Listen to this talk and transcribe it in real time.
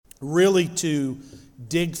really to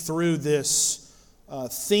dig through this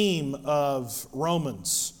theme of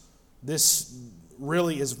Romans. This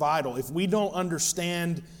really is vital. If we don't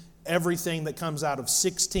understand everything that comes out of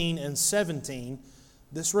 16 and 17,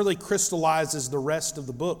 this really crystallizes the rest of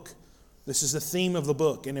the book. This is the theme of the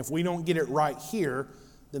book. And if we don't get it right here,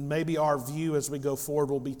 then maybe our view as we go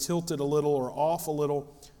forward will be tilted a little or off a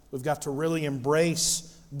little. We've got to really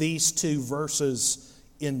embrace these two verses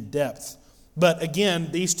in depth. But again,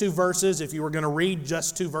 these two verses, if you were going to read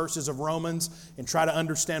just two verses of Romans and try to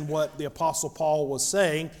understand what the Apostle Paul was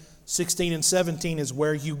saying, 16 and 17 is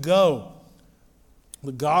where you go.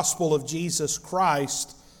 The gospel of Jesus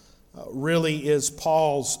Christ really is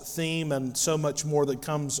Paul's theme, and so much more that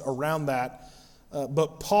comes around that.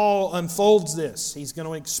 But Paul unfolds this. He's going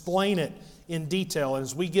to explain it in detail. And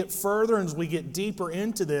as we get further and as we get deeper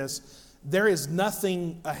into this, there is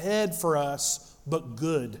nothing ahead for us but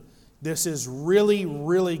good. This is really,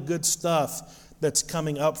 really good stuff that's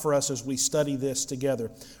coming up for us as we study this together.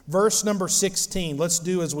 Verse number 16, let's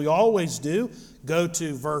do as we always do. Go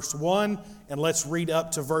to verse 1 and let's read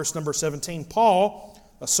up to verse number 17. Paul,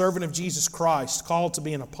 a servant of Jesus Christ, called to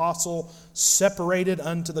be an apostle, separated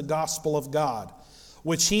unto the gospel of God,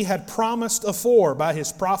 which he had promised afore by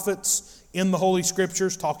his prophets in the Holy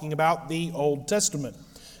Scriptures, talking about the Old Testament,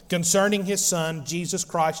 concerning his Son, Jesus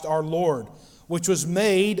Christ our Lord, which was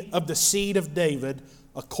made of the seed of David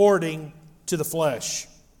according to the flesh,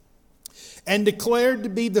 and declared to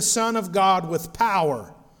be the Son of God with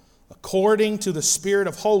power, according to the Spirit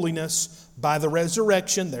of holiness, by the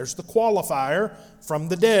resurrection, there's the qualifier, from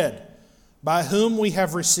the dead, by whom we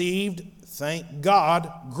have received, thank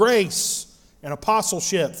God, grace and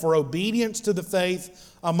apostleship for obedience to the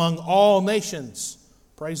faith among all nations.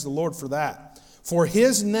 Praise the Lord for that. For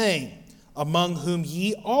his name, among whom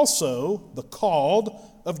ye also, the called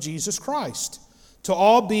of Jesus Christ. To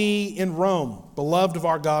all be in Rome, beloved of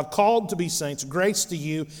our God, called to be saints, grace to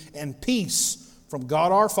you and peace from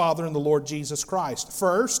God our Father and the Lord Jesus Christ.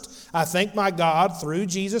 First, I thank my God through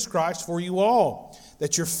Jesus Christ for you all,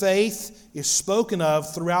 that your faith is spoken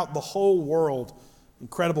of throughout the whole world.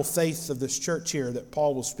 Incredible faith of this church here that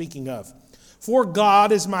Paul was speaking of. For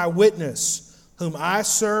God is my witness, whom I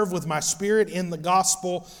serve with my spirit in the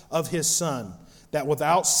gospel of his Son, that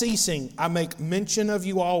without ceasing I make mention of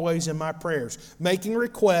you always in my prayers, making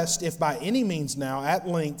request, if by any means now at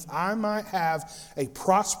length I might have a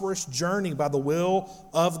prosperous journey by the will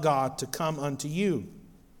of God to come unto you.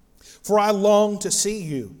 For I long to see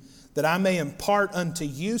you, that I may impart unto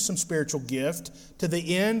you some spiritual gift, to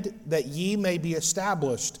the end that ye may be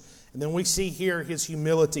established. And then we see here his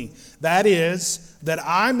humility. That is, that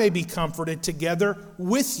I may be comforted together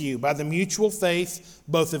with you by the mutual faith,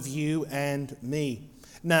 both of you and me.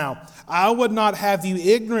 Now, I would not have you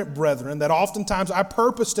ignorant, brethren, that oftentimes I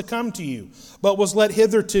purpose to come to you, but was led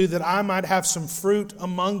hitherto that I might have some fruit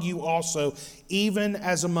among you also, even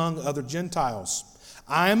as among other Gentiles.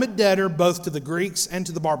 I am a debtor both to the Greeks and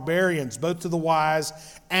to the barbarians, both to the wise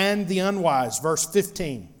and the unwise. Verse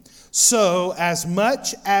 15. So, as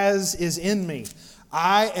much as is in me,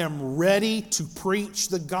 I am ready to preach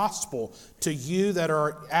the gospel to you that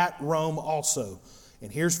are at Rome also. And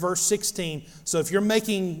here's verse 16. So if you're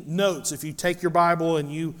making notes, if you take your Bible and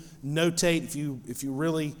you notate, if you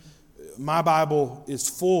really, my Bible is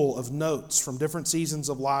full of notes from different seasons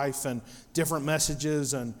of life and different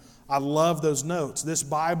messages, and I love those notes. This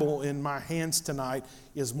Bible in my hands tonight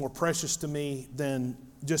is more precious to me than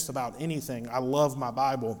just about anything. I love my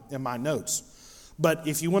Bible and my notes. But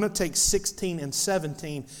if you want to take 16 and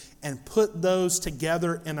 17 and put those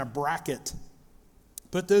together in a bracket,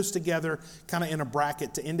 put those together kind of in a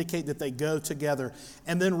bracket to indicate that they go together,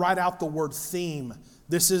 and then write out the word theme.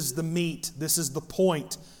 This is the meat. This is the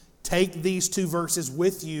point. Take these two verses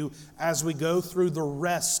with you as we go through the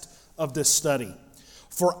rest of this study.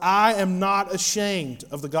 For I am not ashamed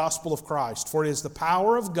of the gospel of Christ, for it is the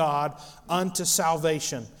power of God unto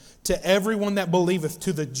salvation, to everyone that believeth,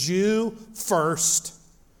 to the Jew first,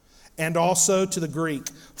 and also to the Greek.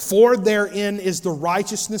 For therein is the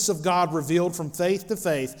righteousness of God revealed from faith to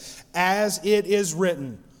faith, as it is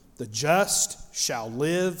written, the just shall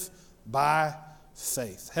live by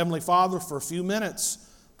faith. Heavenly Father, for a few minutes,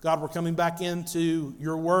 God, we're coming back into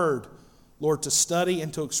your word, Lord, to study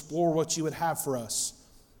and to explore what you would have for us.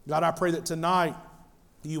 God, I pray that tonight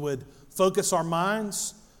you would focus our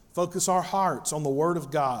minds, focus our hearts on the Word of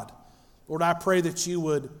God. Lord, I pray that you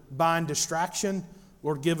would bind distraction.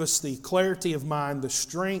 Lord, give us the clarity of mind, the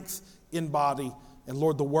strength in body, and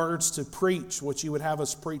Lord, the words to preach what you would have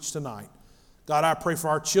us preach tonight. God, I pray for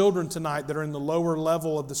our children tonight that are in the lower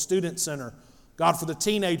level of the student center. God, for the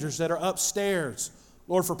teenagers that are upstairs.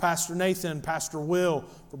 Lord, for Pastor Nathan, Pastor Will,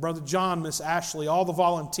 for Brother John, Miss Ashley, all the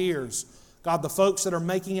volunteers, God, the folks that are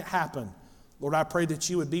making it happen. Lord, I pray that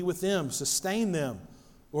you would be with them, sustain them.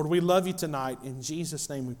 Lord, we love you tonight. In Jesus'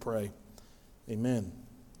 name we pray. Amen.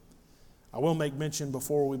 I will make mention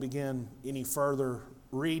before we begin any further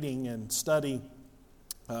reading and study.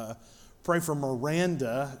 Pray for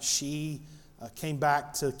Miranda. She came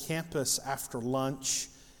back to campus after lunch,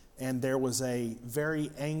 and there was a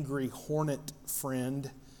very angry hornet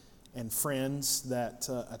friend and friends that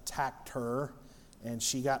attacked her, and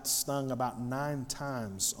she got stung about 9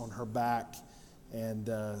 times on her back, and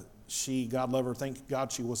she, God love her, thank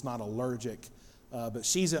God she was not allergic, but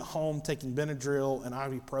she's at home taking Benadryl and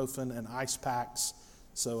ibuprofen and ice packs,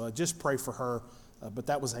 so just pray for her. But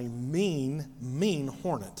that was a mean, mean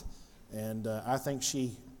hornet, and I think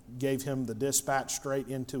she gave him the dispatch straight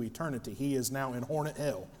into eternity. He is now in hornet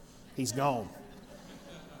hell. He's gone.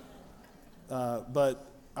 But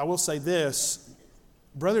I will say this,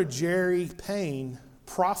 Brother Jerry Payne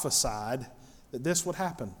prophesied that this would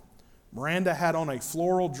happen. Miranda had on a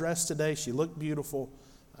floral dress today. She looked beautiful.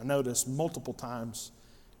 I noticed multiple times.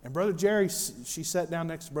 And Brother Jerry, she sat down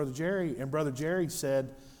next to Brother Jerry, and Brother Jerry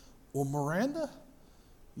said, well, Miranda,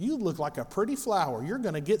 you look like a pretty flower. You're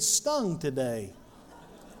going to get stung today.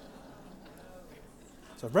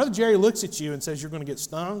 So if Brother Jerry looks at you and says you're going to get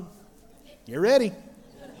stung, get ready.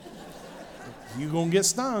 You're going to get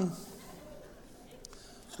stung.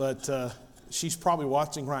 But she's probably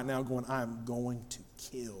watching right now going, I'm going to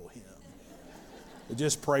kill him. But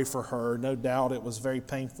just pray for her. No doubt it was very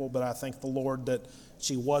painful, but I thank the Lord that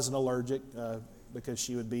she wasn't allergic because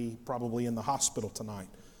she would be probably in the hospital tonight.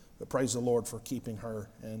 But praise the Lord for keeping her,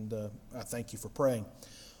 and I thank you for praying.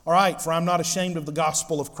 All right, for I'm not ashamed of the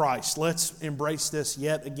gospel of Christ. Let's embrace this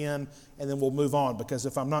yet again, and then we'll move on, because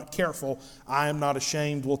if I'm not careful, I am not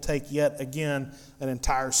ashamed will take yet again an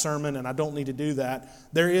entire sermon, and I don't need to do that.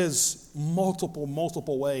 There is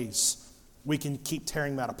multiple ways we can keep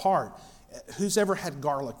tearing that apart. Who's ever had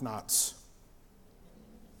garlic knots?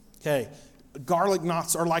 Okay. Garlic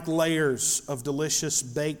knots are like layers of delicious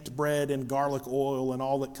baked bread and garlic oil and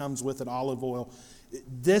all that comes with it, olive oil.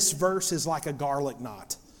 This verse is like a garlic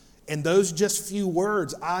knot. And those just few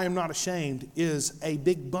words, I am not ashamed, is a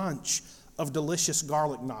big bunch of delicious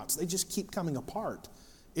garlic knots. They just keep coming apart.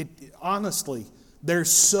 Honestly,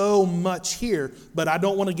 there's so much here, but I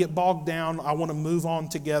don't want to get bogged down. I want to move on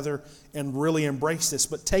together and really embrace this.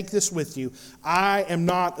 But take this with you. I am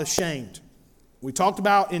not ashamed. We talked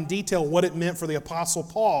about in detail what it meant for the Apostle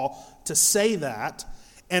Paul to say that,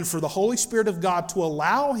 and for the Holy Spirit of God to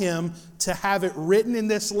allow him to have it written in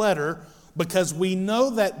this letter, because we know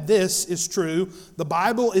that this is true. The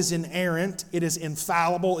Bible is inerrant, it is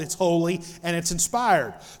infallible, it's holy, and it's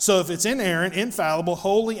inspired. So if it's inerrant, infallible,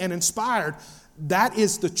 holy, and inspired, that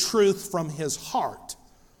is the truth from his heart.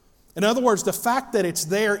 In other words, the fact that it's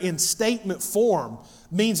there in statement form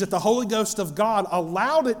means that the Holy Ghost of God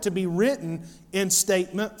allowed it to be written in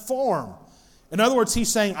statement form. In other words, he's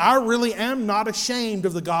saying, I really am not ashamed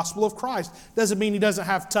of the gospel of Christ. Doesn't mean he doesn't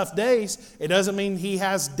have tough days. It doesn't mean he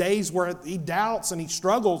has days where he doubts and he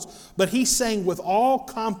struggles. But he's saying with all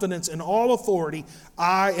confidence and all authority,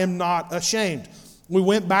 I am not ashamed. We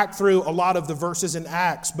went back through a lot of the verses in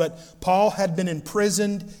Acts, but Paul had been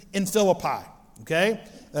imprisoned in Philippi. Okay?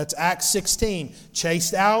 That's Acts 16.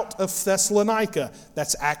 Chased out of Thessalonica.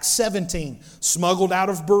 That's Acts 17. Smuggled out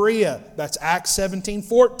of Berea. That's Acts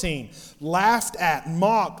 17:14. Laughed at,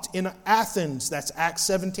 mocked in Athens. That's Acts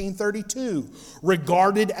 17:32.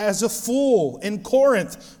 Regarded as a fool in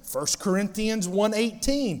Corinth. 1 Corinthians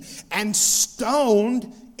 1:18. And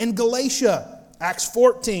stoned in Galatia. Acts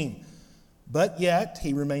 14. But yet,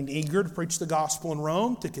 he remained eager to preach the gospel in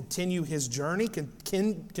Rome, to continue his journey,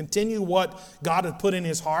 continue what God had put in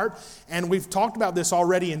his heart. And we've talked about this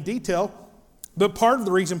already in detail. But part of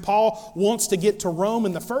the reason Paul wants to get to Rome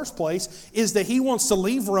in the first place is that he wants to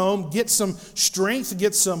leave Rome, get some strength,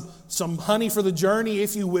 get some honey for the journey,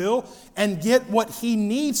 if you will, and get what he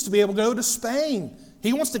needs to be able to go to Spain.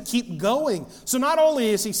 He wants to keep going. So not only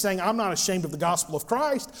is he saying, I'm not ashamed of the gospel of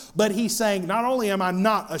Christ, but he's saying, not only am I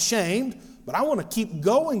not ashamed, but I want to keep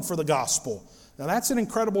going for the gospel. Now that's an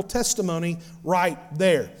incredible testimony right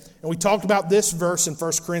there. And we talked about this verse in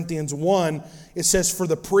 1 Corinthians 1. It says, for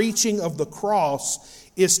the preaching of the cross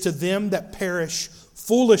is to them that perish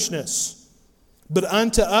foolishness. But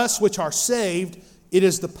unto us which are saved, it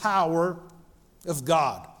is the power of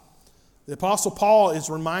God. The Apostle Paul is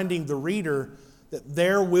reminding the reader that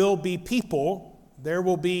there will be people, there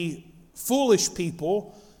will be foolish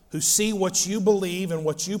people who see what you believe and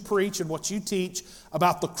what you preach and what you teach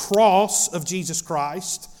about the cross of Jesus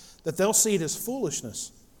Christ. that they'll see it as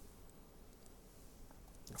foolishness.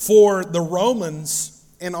 For the Romans,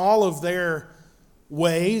 in all of their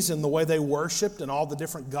ways and the way they worshiped and all the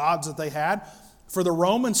different gods that they had, for the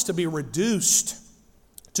Romans to be reduced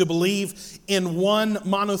to believe in one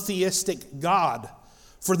monotheistic God,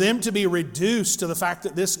 for them to be reduced to the fact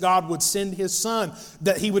that this God would send His Son,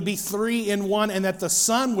 that He would be three in one, and that the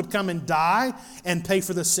Son would come and die and pay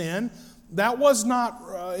for the sin, that was not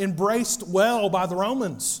embraced well by the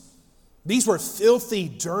Romans. These were filthy,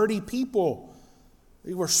 dirty people.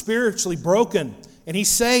 They were spiritually broken. And He's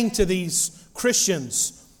saying to these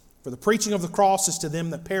Christians, for the preaching of the cross is to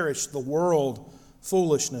them that perish, the world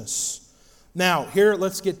foolishness. Now, here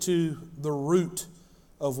let's get to the root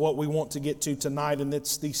of what we want to get to tonight, and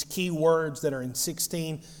it's these key words that are in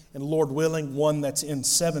 16, and Lord willing, one that's in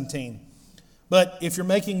 17. But if you're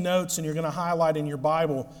making notes and you're going to highlight in your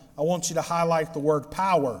Bible, I want you to highlight the word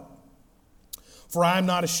power. For I am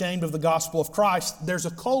not ashamed of the gospel of Christ. There's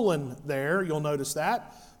a colon there. You'll notice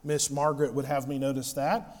that. Miss Margaret would have me notice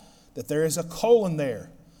that there is a colon there.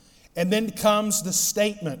 And then comes the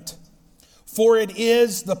statement, for it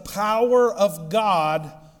is the power of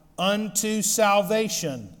God unto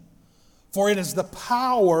salvation. For it is the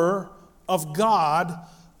power of God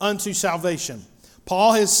unto salvation.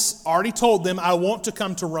 Paul has already told them, I want to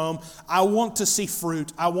come to Rome. I want to see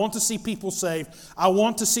fruit. I want to see people saved. I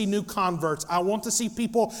want to see new converts. I want to see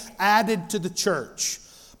people added to the church.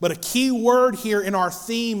 But a key word here in our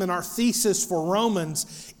theme and our thesis for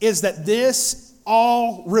Romans is that this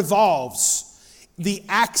all revolves. The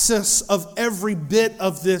axis of every bit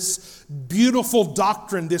of this beautiful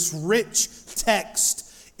doctrine, this rich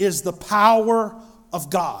text, is the power of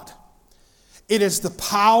God. It is the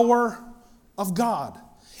power of God.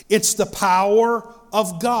 It's the power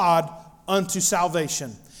of God unto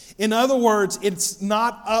salvation. In other words, it's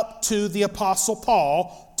not up to the Apostle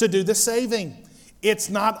Paul to do the saving.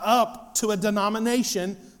 It's not up to a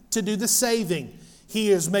denomination to do the saving.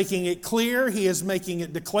 He is making it clear, he is making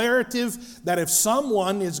it declarative that if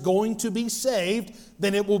someone is going to be saved,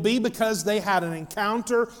 then it will be because they had an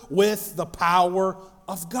encounter with the power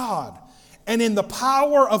of God. And in the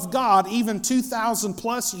power of God, even 2,000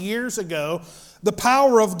 plus years ago, the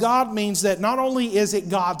power of God means that not only is it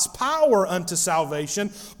God's power unto salvation,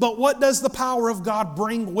 but what does the power of God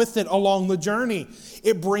bring with it along the journey?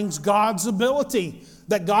 It brings God's ability.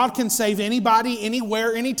 That God can save anybody,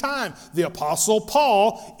 anywhere, anytime. The Apostle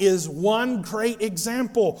Paul is one great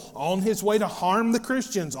example. On his way to harm the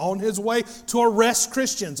Christians, on his way to arrest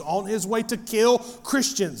Christians, on his way to kill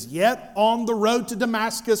Christians. Yet on the road to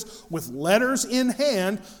Damascus with letters in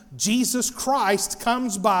hand, Jesus Christ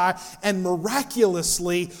comes by and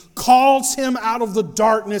miraculously calls him out of the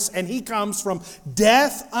darkness, and he comes from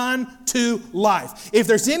death unto life. If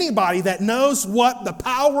there's anybody that knows what the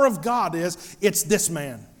power of God is, it's this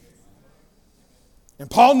man. And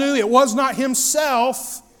Paul knew it was not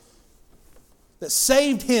himself that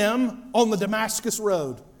saved him on the Damascus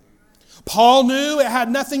road. Paul knew it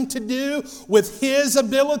had nothing to do with his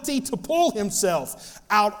ability to pull himself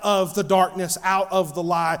out of the darkness, out of the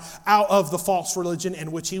lie, out of the false religion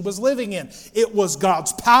in which he was living in. It was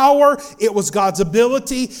God's power, it was God's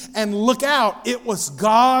ability, and look out, it was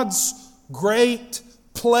God's great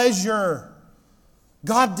pleasure.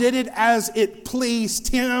 God did it as it pleased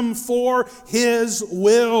him for his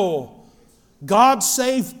will. God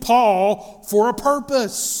saved Paul for a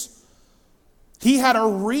purpose. He had a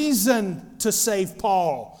reason to save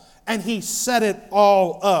Paul, and he set it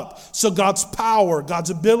all up. So God's power, God's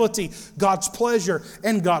ability, God's pleasure,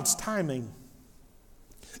 and God's timing.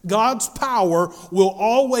 God's power will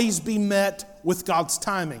always be met with God's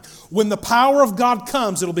timing. When the power of God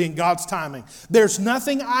comes, it'll be in God's timing. There's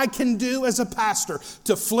nothing I can do as a pastor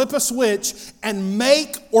to flip a switch and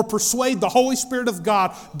make or persuade the Holy Spirit of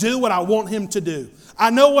God do what I want Him to do. I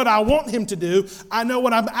know what I want Him to do. I know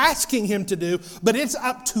what I'm asking Him to do, but it's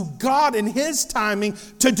up to God in His timing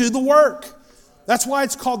to do the work. That's why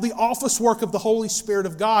it's called the office work of the Holy Spirit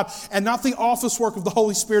of God, and not the office work of the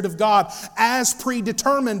Holy Spirit of God as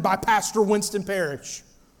predetermined by Pastor Winston Parrish.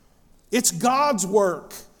 It's God's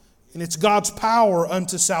work, and it's God's power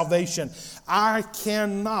unto salvation. I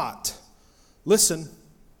cannot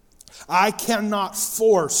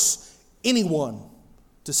force anyone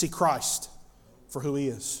to see Christ for who He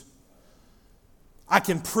is. I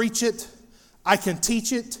can preach it, I can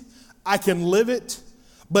teach it, I can live it,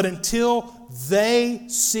 but until they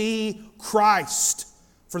see Christ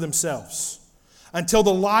for themselves, until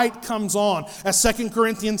the light comes on. As 2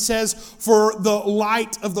 Corinthians says, for the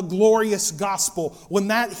light of the glorious gospel, when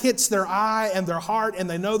that hits their eye and their heart and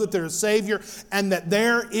they know that there's a Savior and that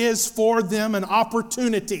there is for them an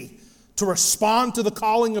opportunity to respond to the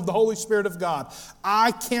calling of the Holy Spirit of God,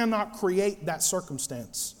 I cannot create that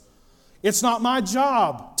circumstance. It's not my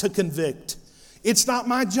job to convict. It's not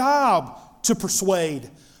my job to persuade.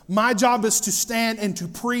 My job is to stand and to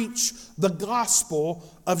preach the gospel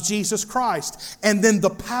of Jesus Christ. And then the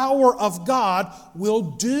power of God will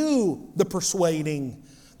do the persuading.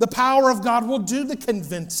 The power of God will do the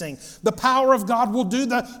convincing. The power of God will do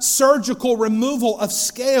the surgical removal of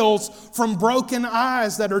scales from broken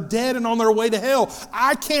eyes that are dead and on their way to hell.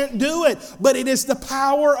 I can't do it, but it is the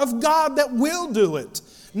power of God that will do it.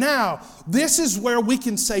 Now, this is where we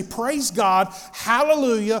can say, praise God,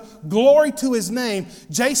 hallelujah, glory to His name.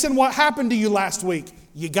 Jason, what happened to you last week?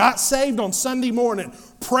 You got saved on Sunday morning.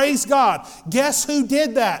 Praise God. Guess who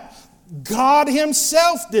did that? God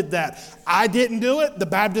Himself did that. I didn't do it. The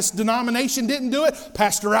Baptist denomination didn't do it.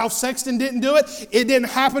 Pastor Ralph Sexton didn't do it. It didn't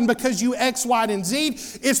happen because you X, Y, and Z.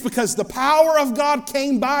 It's because the power of God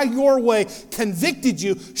came by your way, convicted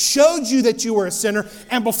you, showed you that you were a sinner,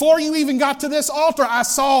 and before you even got to this altar, I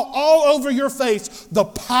saw all over your face the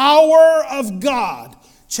power of God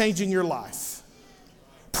changing your life.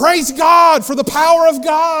 Praise God for the power of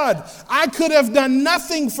God. I could have done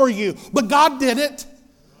nothing for you, but God did it.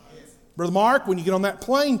 Brother Mark, when you get on that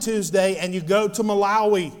plane Tuesday and you go to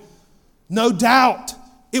Malawi, no doubt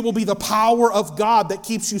it will be the power of God that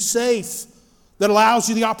keeps you safe, that allows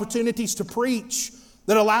you the opportunities to preach,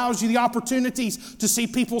 that allows you the opportunities to see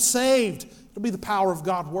people saved. It'll be the power of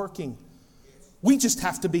God working. We just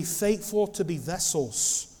have to be faithful to be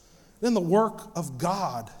vessels. Then the work of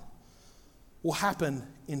God will happen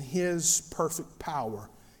in His perfect power,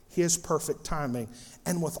 His perfect timing,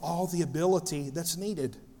 and with all the ability that's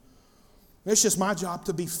needed. It's just my job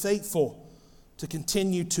to be faithful, to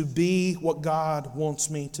continue to be what God wants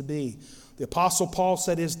me to be. The Apostle Paul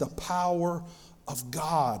said is the power of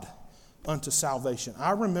God unto salvation.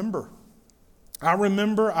 I remember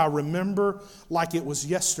like it was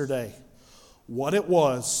yesterday what it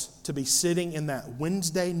was to be sitting in that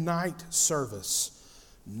Wednesday night service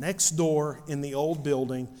next door in the old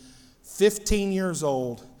building, 15 years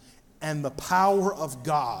old, and the power of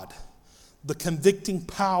God, the convicting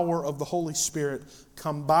power of the Holy Spirit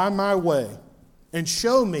come by my way and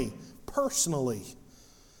show me personally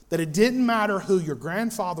that it didn't matter who your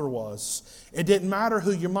grandfather was. It didn't matter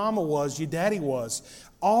who your mama was, your daddy was.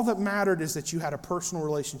 All that mattered is that you had a personal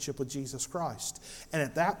relationship with Jesus Christ. And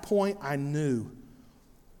at that point, I knew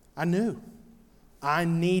I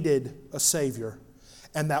needed a Savior,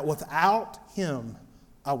 and that without Him,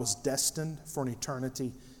 I was destined for an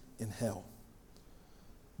eternity in hell.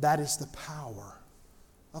 That is the power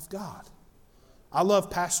of God. I love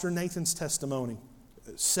Pastor Nathan's testimony.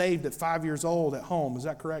 Saved at 5 years old at home. Is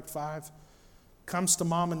that correct? 5? Comes to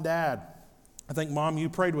mom and dad. I think, Mom, you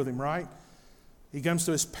prayed with him, right? He comes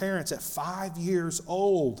to his parents at 5 years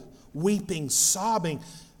old, weeping, sobbing.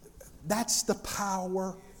 That's the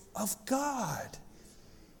power of God.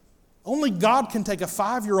 Only God can take a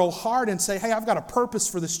 5-year-old heart and say, hey, I've got a purpose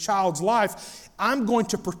for this child's life. I'm going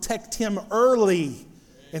to protect him early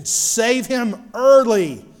and save him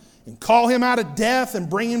early and call him out of death and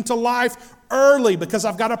bring him to life early because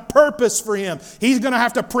I've got a purpose for him. He's going to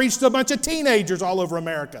have to preach to a bunch of teenagers all over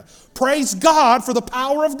America. Praise God for the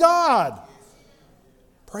power of God.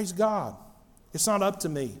 Praise God. It's not up to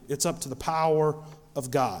me. It's up to the power of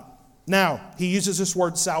God. Now, he uses this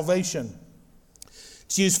word salvation.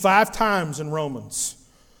 It's used 5 times in Romans.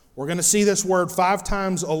 We're going to see this word 5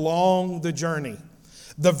 times along the journey.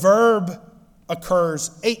 The verb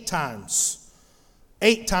occurs 8 times.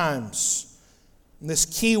 8 times. And this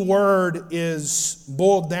key word is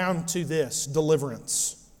boiled down to this: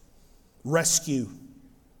 deliverance, rescue.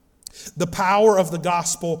 The power of the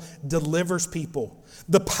gospel delivers people.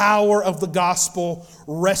 The power of the gospel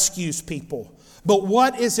rescues people. But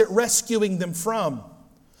what is it rescuing them from?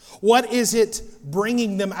 What is it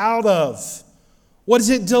bringing them out of? What is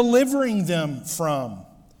it delivering them from?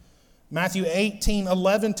 Matthew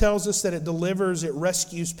 18:11 tells us that it delivers, it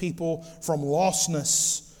rescues people from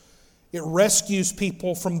lostness. It rescues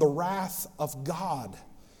people from the wrath of God.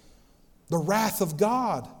 The wrath of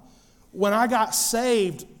God. When I got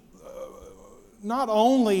saved, not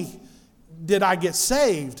only did I get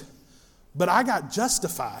saved, but I got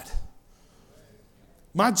justified.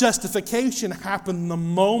 My justification happened the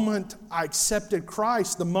moment I accepted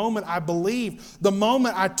Christ, the moment I believed, the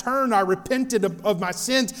moment I turned, I repented of my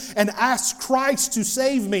sins and asked Christ to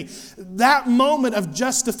save me. That moment of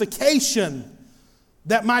justification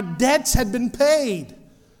that my debts had been paid.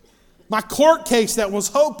 My court case that was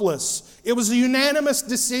hopeless. It was a unanimous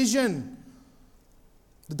decision.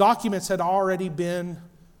 The documents had already been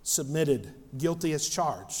submitted, guilty as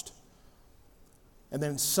charged. And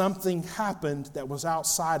then something happened that was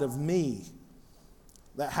outside of me,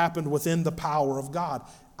 that happened within the power of God.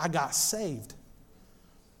 I got saved.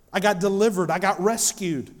 I got delivered. I got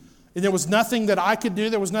rescued. And there was nothing that I could do.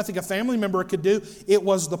 There was nothing a family member could do. It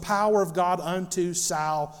was the power of God unto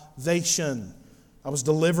salvation. I was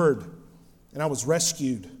delivered and I was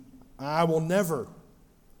rescued. I will never,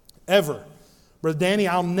 ever, Brother Danny,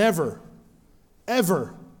 I'll never,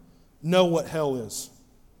 ever know what hell is.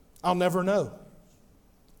 I'll never know.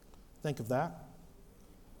 Think of that.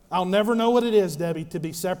 I'll never know what it is, Debbie, to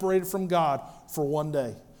be separated from God for one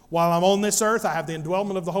day. While I'm on this earth, I have the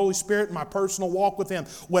indwellment of the Holy Spirit in my personal walk with Him.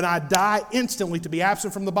 When I die, instantly to be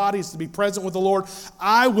absent from the body is to be present with the Lord.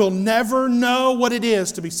 I will never know what it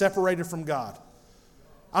is to be separated from God.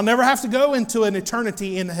 I'll never have to go into an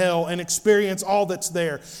eternity in hell and experience all that's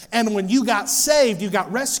there. And when you got saved, you got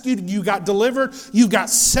rescued, you got delivered, you got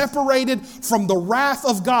separated from the wrath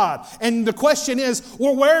of God. And the question is,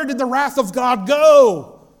 well, where did the wrath of God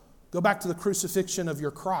go? Go back to the crucifixion of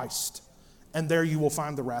your Christ, and there you will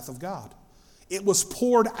find the wrath of God. It was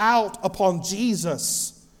poured out upon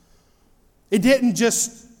Jesus. It didn't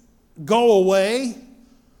just go away.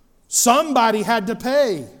 Somebody had to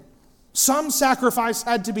pay. Some sacrifice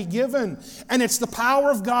had to be given. And it's the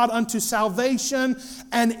power of God unto salvation,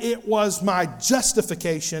 and it was my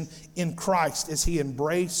justification in Christ as He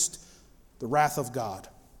embraced the wrath of God.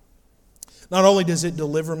 Not only does it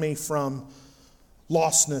deliver me from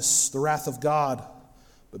lostness, the wrath of God,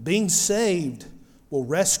 but being saved will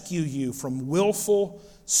rescue you from willful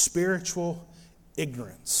spiritual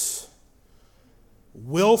ignorance.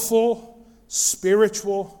 Willful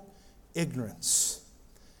spiritual ignorance.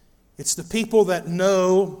 It's the people that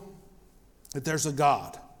know that there's a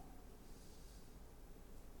God.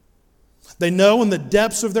 They know in the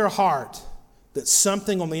depths of their heart that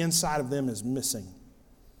something on the inside of them is missing.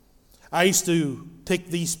 I used to pick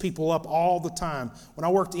these people up all the time. When I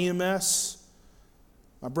worked EMS,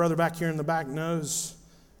 my brother back here in the back knows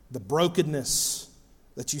the brokenness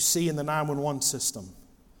that you see in the 911 system.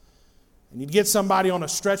 And you'd get somebody on a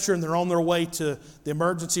stretcher and they're on their way to the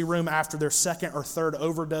emergency room after their second or third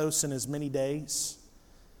overdose in as many days.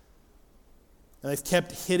 And they've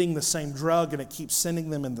kept hitting the same drug and it keeps sending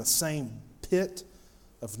them in the same pit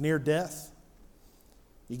of near death.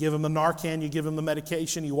 You give them the Narcan, you give them the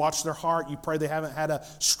medication, you watch their heart, you pray they haven't had a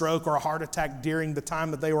stroke or a heart attack during the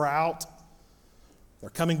time that they were out. They're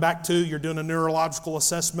coming back to, you're doing a neurological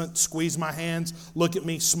assessment, squeeze my hands, look at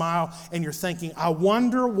me, smile, and you're thinking, I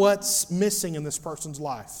wonder what's missing in this person's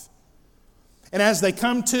life. And as they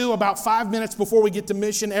come to, about 5 minutes before we get to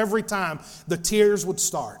mission, every time, the tears would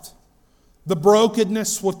start. The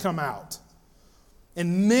brokenness would come out.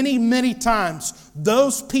 And many, many times,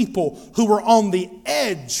 those people who were on the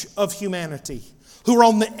edge of humanity, who are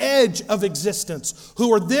on the edge of existence,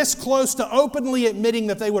 who are this close to openly admitting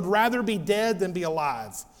that they would rather be dead than be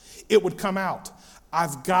alive, it would come out.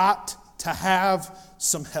 I've got to have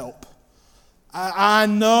some help. I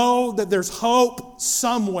know that there's hope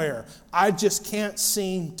somewhere. I just can't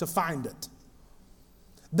seem to find it.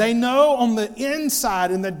 They know on the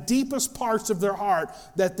inside, in the deepest parts of their heart,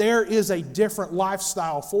 that there is a different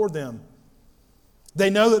lifestyle for them. They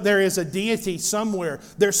know that there is a deity somewhere.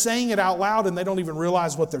 They're saying it out loud and they don't even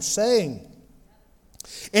realize what they're saying.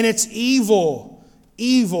 And it's evil,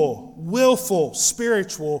 willful,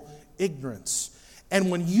 spiritual ignorance. And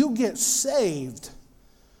when you get saved,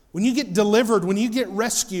 when you get delivered, when you get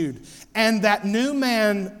rescued, and that new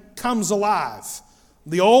man comes alive,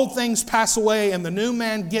 the old things pass away and the new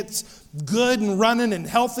man gets good and running and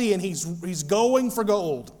healthy and he's going for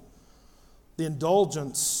gold, the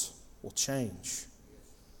indulgence will change.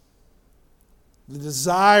 The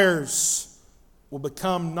desires will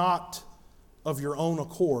become not of your own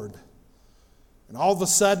accord. And all of a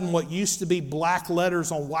sudden, what used to be black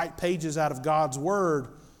letters on white pages out of God's Word,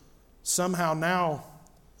 somehow now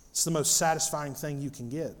it's the most satisfying thing you can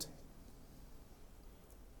get.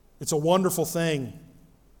 It's a wonderful thing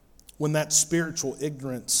when that spiritual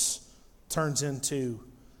ignorance turns into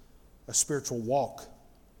a spiritual walk.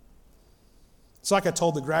 It's like I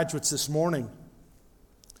told the graduates this morning.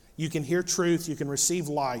 You can hear truth, you can receive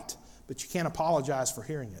light, but you can't apologize for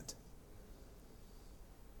hearing it.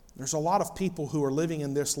 There's a lot of people who are living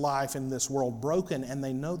in this life, in this world, broken, and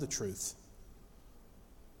they know the truth.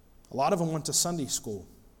 A lot of them went to Sunday school.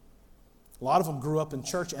 A lot of them grew up in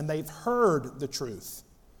church, and they've heard the truth.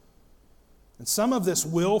 And some of this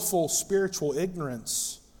willful spiritual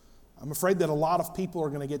ignorance, I'm afraid that a lot of people are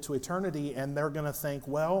going to get to eternity and they're going to think,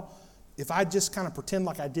 well, if I just kind of pretend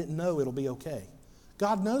like I didn't know, it'll be okay.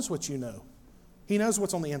 God knows what you know. He knows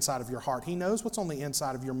what's on the inside of your heart. He knows what's on the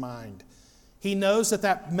inside of your mind. He knows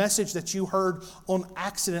that message that you heard on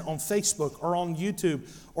accident on Facebook or on YouTube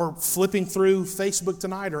or flipping through Facebook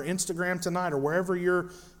tonight or Instagram tonight or wherever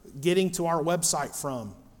you're getting to our website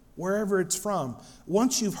from, wherever it's from,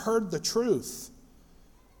 once you've heard the truth,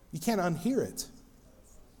 you can't unhear it.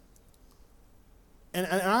 And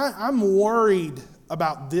I'm worried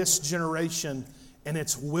about this generation and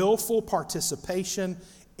its willful participation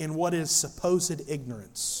in what is supposed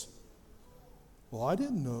ignorance. Well, I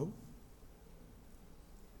didn't know.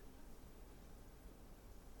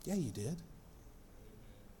 Yeah, you did.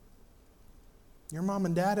 Your mom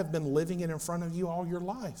and dad have been living it in front of you all your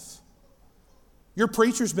life. Your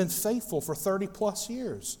preacher's been faithful for 30 plus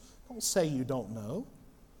years. Don't say you don't know.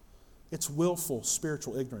 It's willful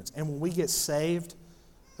spiritual ignorance. And when we get saved,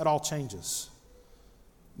 that all changes.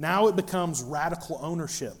 Now it becomes radical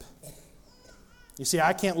ownership. You see,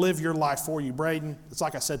 I can't live your life for you, Braden. It's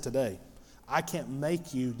like I said today. I can't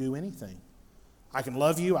make you do anything. I can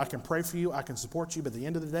love you, I can pray for you, I can support you, but at the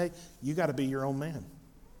end of the day, you got to be your own man.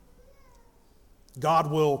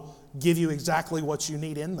 God will give you exactly what you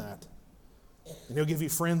need in that. And He'll give you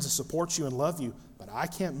friends to support you and love you, but I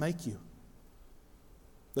can't make you.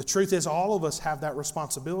 The truth is, all of us have that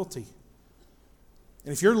responsibility.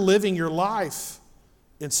 And if you're living your life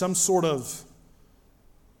in some sort of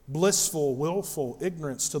blissful, willful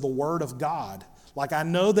ignorance to the Word of God, like I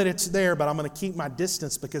know that it's there, but I'm going to keep my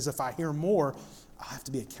distance because if I hear more, I have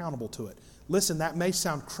to be accountable to it. Listen, that may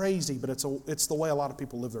sound crazy, but it's the way a lot of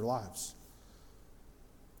people live their lives.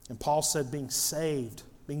 And Paul said being saved,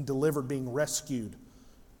 being delivered, being rescued,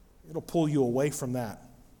 it'll pull you away from that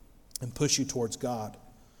and push you towards God.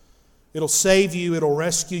 It'll save you, it'll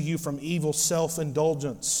rescue you from evil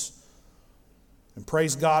self-indulgence. And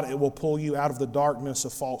praise God, it will pull you out of the darkness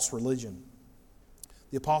of false religion.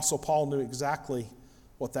 The Apostle Paul knew exactly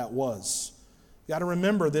what that was. You got to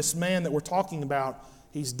remember, this man that we're talking about,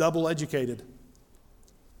 he's double educated.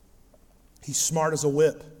 He's smart as a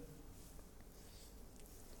whip.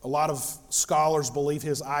 A lot of scholars believe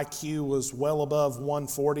his IQ was well above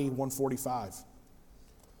 140, 145.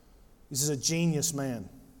 This is a genius man.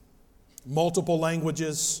 Multiple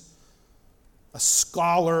languages, a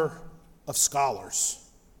scholar of scholars.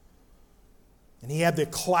 And he had the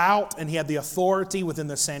clout and he had the authority within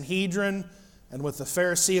the Sanhedrin and with the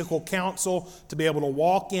Pharisaical council to be able to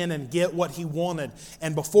walk in and get what he wanted.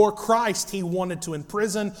 And before Christ, he wanted to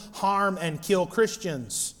imprison, harm, and kill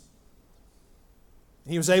Christians.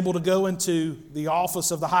 He was able to go into the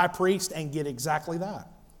office of the high priest and get exactly that.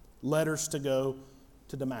 Letters to go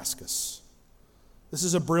to Damascus. This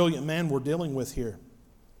is a brilliant man we're dealing with here.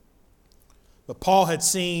 But Paul had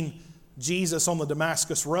seen Jesus on the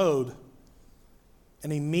Damascus road,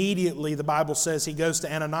 and immediately the Bible says he goes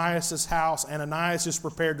to Ananias' house. Ananias is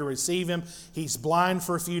prepared to receive him. He's blind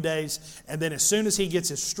for a few days, and then as soon as he gets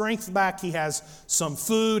his strength back, he has some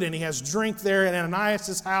food and he has drink there at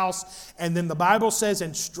Ananias' house. And then the Bible says,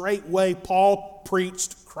 and straightway Paul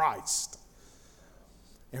preached Christ.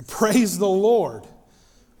 And praise the Lord,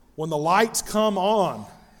 when the lights come on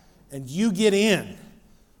and you get in,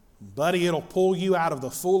 buddy, it'll pull you out of the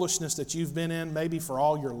foolishness that you've been in maybe for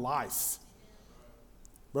all your life.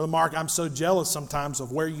 Brother Mark, I'm so jealous sometimes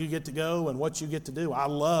of where you get to go and what you get to do. I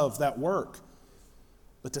love that work.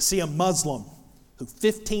 But to see a Muslim who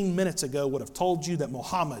 15 minutes ago would have told you that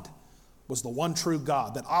Muhammad was the one true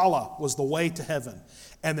God, that Allah was the way to heaven,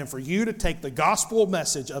 and then for you to take the gospel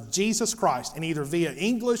message of Jesus Christ and either via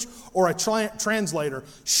English or a translator,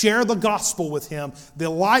 share the gospel with him, the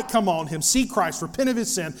light come on him, see Christ, repent of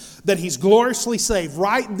his sin, that he's gloriously saved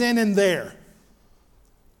right then and there.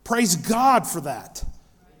 Praise God for that.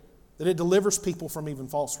 That it delivers people from even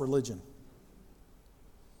false religion.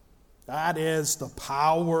 That is the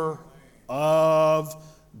power of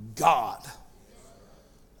God.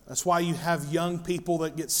 That's why you have young people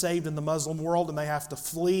that get saved in the Muslim world and they have to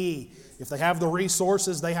flee. If they have the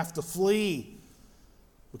resources, they have to flee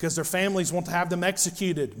because their families want to have them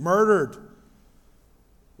executed, murdered.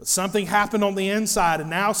 But something happened on the inside, and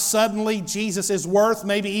now suddenly Jesus is worth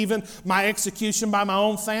maybe even my execution by my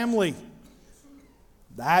own family.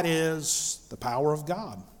 That is the power of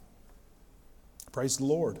God. Praise the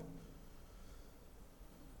Lord.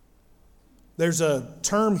 There's a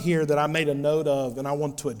term here that I made a note of, and I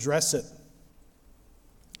want to address it.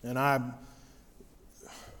 And I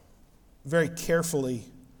very carefully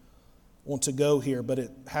want to go here, but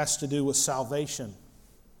it has to do with salvation.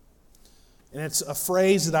 And it's a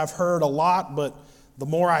phrase that I've heard a lot, but the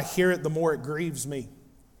more I hear it, the more it grieves me.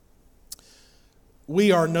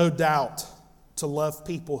 We are no doubt to love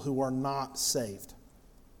people who are not saved.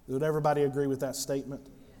 Would everybody agree with that statement?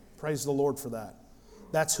 Praise the Lord for that.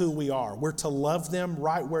 That's who we are. We're to love them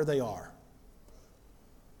right where they are.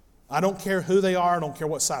 I don't care who they are. I don't care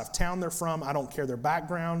what side of town they're from. I don't care their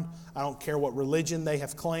background. I don't care what religion they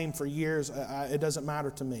have claimed for years. It doesn't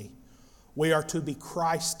matter to me. We are to be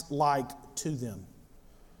Christ-like to them.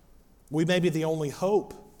 We may be the only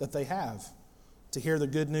hope that they have to hear the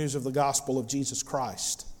good news of the gospel of Jesus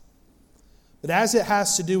Christ. But as it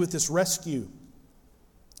has to do with this rescue,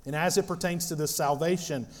 and as it pertains to this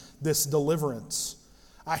salvation, this deliverance,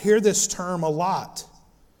 I hear this term a lot.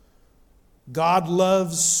 God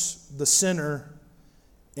loves the sinner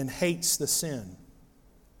and hates the sin.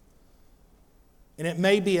 And it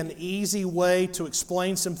may be an easy way to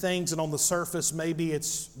explain some things, and on the surface, maybe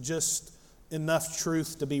it's just enough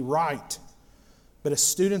truth to be right. But as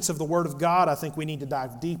students of the Word of God, I think we need to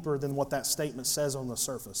dive deeper than what that statement says on the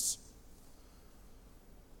surface.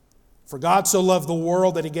 For God so loved the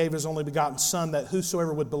world that He gave His only begotten Son, that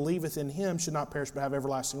whosoever would believeth in Him should not perish but have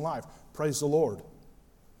everlasting life. Praise the Lord.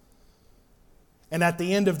 And at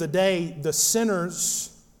the end of the day, the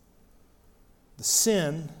sinners, the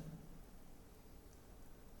sin,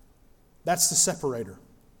 that's the separator.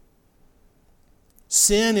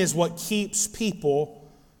 Sin is what keeps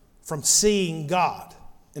people from seeing God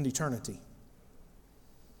in eternity.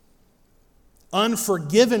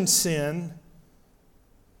 Unforgiven sin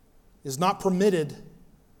is not permitted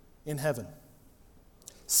in heaven.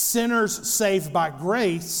 Sinners saved by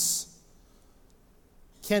grace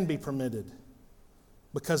can be permitted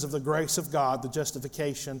because of the grace of God, the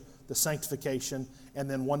justification, the sanctification, and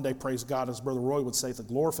then one day, praise God, as Brother Roy would say, the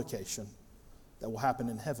glorification that will happen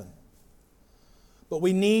in heaven. But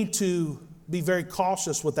we need to be very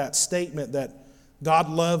cautious with that statement that God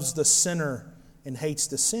loves the sinner and hates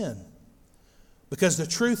the sin. Because the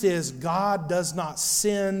truth is, God does not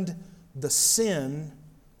send the sin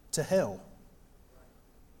to hell.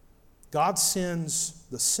 God sends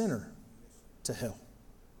the sinner to hell.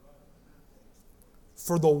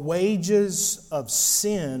 For the wages of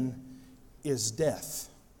sin is death,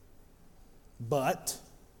 but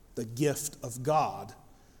the gift of God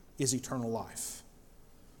is eternal life.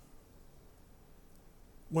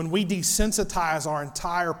 When we desensitize our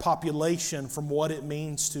entire population from what it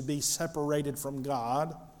means to be separated from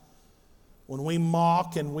God, when we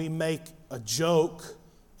mock and we make a joke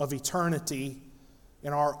of eternity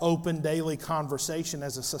in our open daily conversation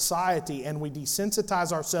as a society, and we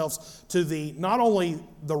desensitize ourselves to not only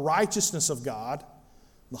the righteousness of God,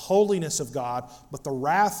 the holiness of God, but the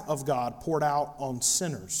wrath of God poured out on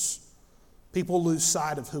sinners, people lose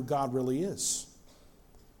sight of who God really is.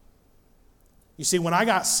 You see, when I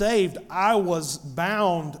got saved, I was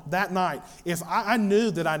bound that night. If I knew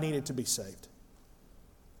that I needed to be saved.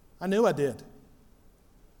 I knew I did.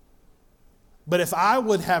 But if I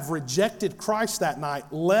would have rejected Christ that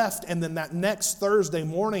night, left, and then that next Thursday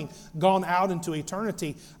morning gone out into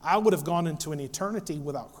eternity, I would have gone into an eternity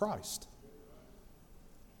without Christ.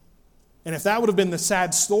 And if that would have been the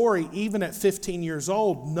sad story, even at 15 years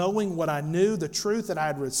old, knowing what I knew, the truth that I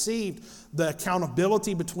had received, the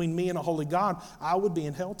accountability between me and a holy God, I would be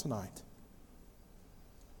in hell tonight.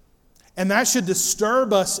 And that should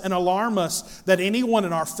disturb us and alarm us that anyone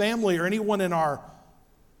in our family or anyone in our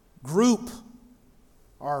group,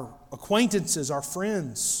 our acquaintances, our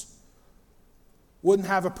friends, wouldn't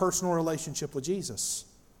have a personal relationship with Jesus.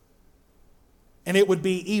 And it would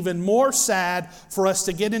be even more sad for us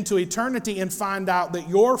to get into eternity and find out that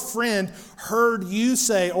your friend heard you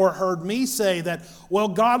say or heard me say that, well,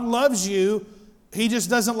 God loves you, He just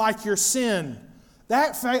doesn't like your sin.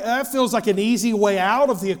 That feels like an easy way out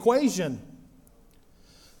of the equation.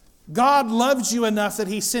 God loves you enough that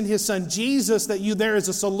He sent His Son Jesus that there is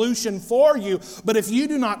a solution for you. But if you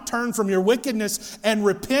do not turn from your wickedness and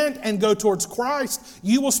repent and go towards Christ,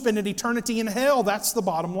 you will spend an eternity in hell. That's the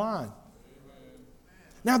bottom line.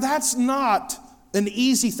 Now, that's not an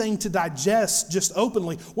easy thing to digest just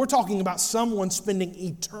openly. We're talking about someone spending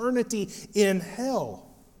eternity in hell.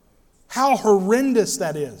 How horrendous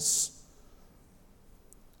that is.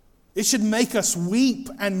 It should make us weep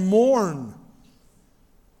and mourn.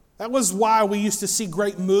 That was why we used to see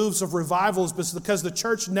great moves of revivals, because the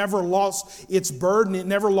church never lost its burden. It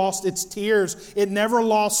never lost its tears. It never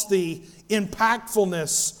lost the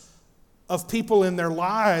impactfulness of people in their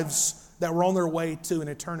lives that were on their way to an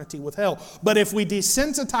eternity with hell. But if we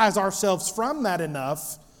desensitize ourselves from that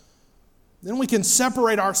enough, then we can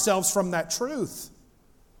separate ourselves from that truth.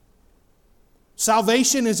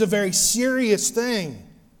 Salvation is a very serious thing.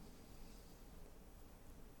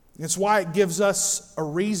 It's why it gives us a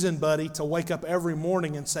reason, buddy, to wake up every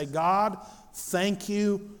morning and say, God, thank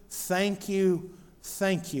you, thank you,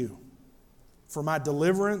 thank you for my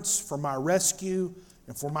deliverance, for my rescue,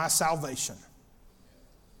 and for my salvation.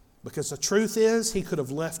 Because the truth is, He could have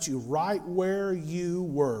left you right where you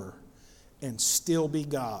were and still be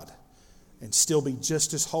God, and still be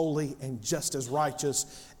just as holy and just as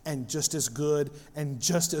righteous and just as good and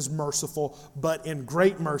just as merciful, but in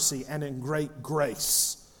great mercy and in great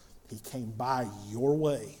grace, He came by your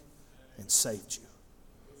way and saved you.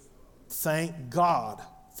 Thank God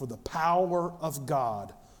for the power of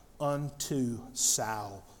God unto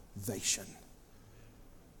salvation.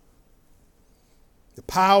 The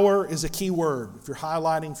power is a key word. If you're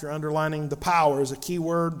highlighting, if you're underlining, the power is a key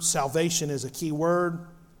word. Salvation is a key word.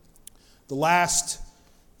 The last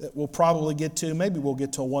that we'll probably get to, maybe we'll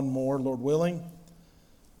get to one more, Lord willing.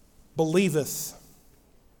 Believeth.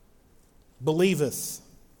 Believeth.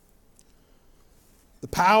 The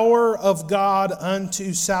power of God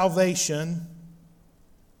unto salvation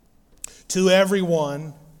to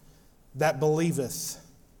everyone that believeth.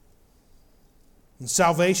 And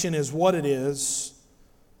salvation is what it is,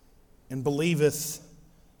 and believeth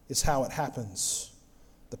is how it happens.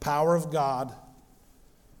 The power of God,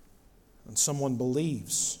 and someone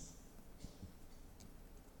believes.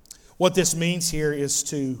 What this means here is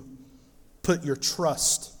to put your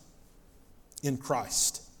trust in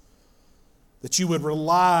Christ. That you would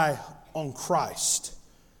rely on Christ.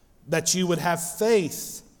 That you would have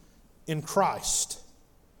faith in Christ.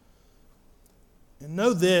 And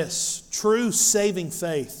know this, true saving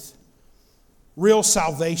faith, real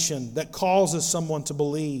salvation that causes someone to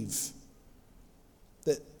believe,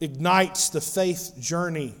 that ignites the faith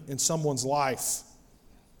journey in someone's life,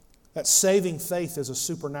 that saving faith is a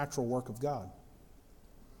supernatural work of God.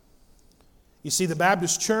 You see, the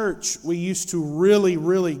Baptist church, we used to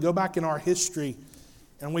really go back in our history,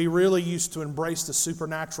 and we really used to embrace the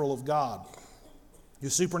supernatural of God, the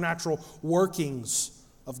supernatural workings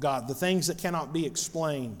of God, the things that cannot be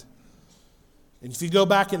explained. And if you go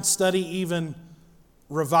back and study even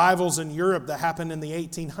revivals in Europe that happened in the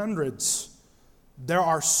 1800s, there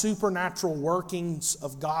are supernatural workings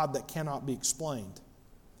of God that cannot be explained.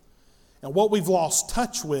 And what we've lost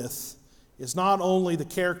touch with is not only the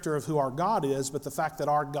character of who our God is, but the fact that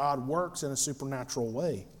our God works in a supernatural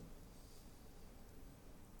way.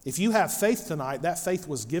 If you have faith tonight, that faith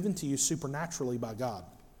was given to you supernaturally by God.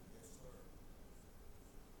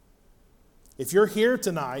 If you're here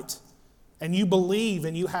tonight and you believe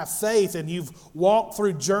and you have faith and you've walked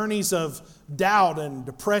through journeys of doubt and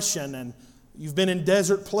depression and you've been in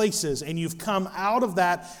desert places and you've come out of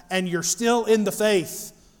that and you're still in the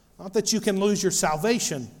faith, not that you can lose your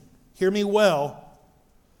salvation, hear me well,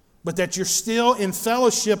 but that you're still in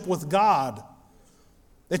fellowship with God.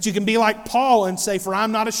 That you can be like Paul and say, for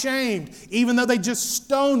I'm not ashamed, even though they just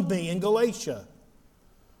stoned me in Galatia.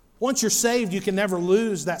 Once you're saved, you can never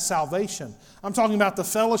lose that salvation. I'm talking about the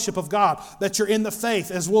fellowship of God, that you're in the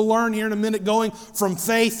faith, as we'll learn here in a minute, going from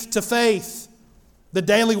faith to faith, the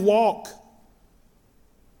daily walk.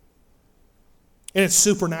 And it's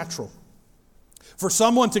supernatural. For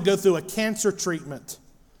someone to go through a cancer treatment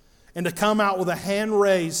and to come out with a hand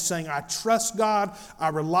raised saying, I trust God, I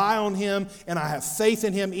rely on Him, and I have faith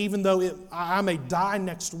in Him, even though I may die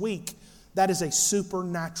next week, that is a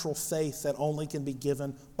supernatural faith that only can be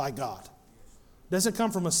given by God. It doesn't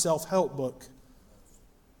come from a self-help book.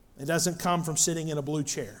 It doesn't come from sitting in a blue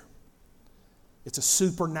chair. It's a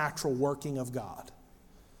supernatural working of God.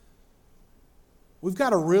 We've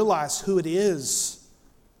got to realize who it is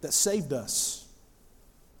that saved us,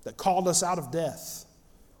 that called us out of death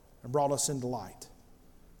and brought us into light.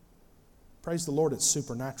 Praise the Lord, it's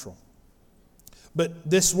supernatural. But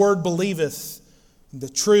this word believeth, the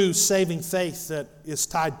true saving faith that is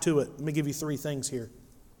tied to it. Let me give you three things here.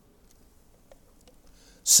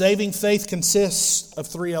 Saving faith consists of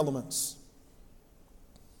three elements.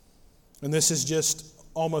 And this is just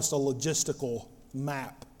almost a logistical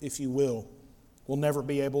map, if you will. We'll never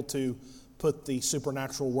be able to put the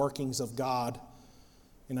supernatural workings of God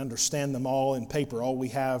and understand them all in paper. All we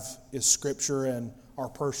have is Scripture and our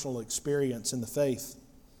personal experience in the faith.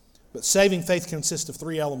 But saving faith consists of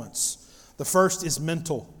three elements. The first is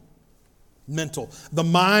mental. Mental. The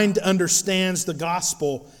mind understands the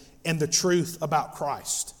gospel and the truth about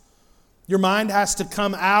Christ. Your mind has to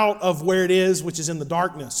come out of where it is, which is in the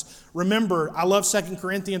darkness. Remember, I love 2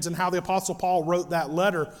 Corinthians and how the Apostle Paul wrote that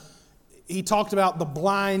letter. He talked about the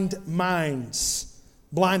blind minds.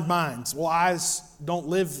 Blind minds. Well, eyes don't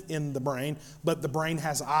live in the brain, but the brain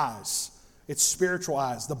has eyes. It's spiritual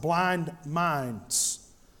eyes, the blind minds.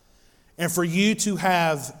 And for you to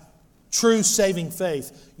have true saving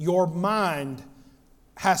faith, your mind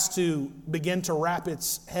has to begin to wrap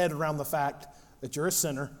its head around the fact that you're a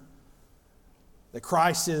sinner, that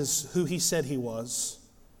Christ is who He said He was,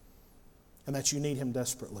 and that you need Him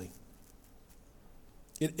desperately.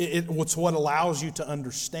 It's what allows you to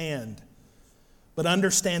understand. But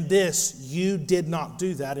understand this, you did not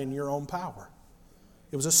do that in your own power.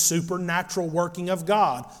 It was a supernatural working of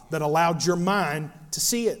God that allowed your mind to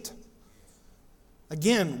see it.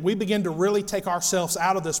 Again, we begin to really take ourselves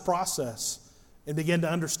out of this process and begin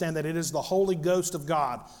to understand that it is the Holy Ghost of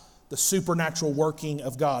God, the supernatural working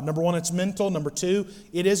of God. Number one, it's mental. Number two,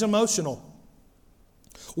 it is emotional.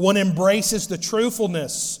 One embraces the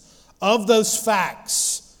truthfulness of those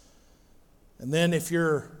facts. And then if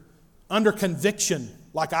you're under conviction,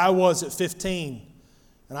 like I was at 15,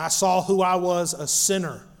 and I saw who I was, a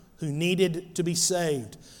sinner who needed to be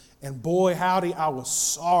saved, and boy, howdy, I was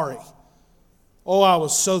sorry. Oh, I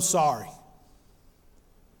was so sorry.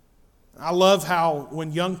 I love how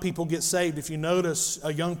when young people get saved, if you notice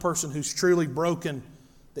a young person who's truly broken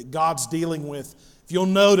that God's dealing with, if you'll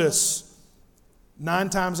notice, 9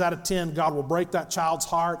 times out of 10, God will break that child's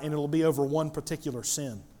heart and it'll be over one particular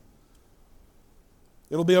sin.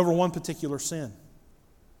 It'll be over one particular sin.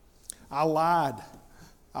 I lied.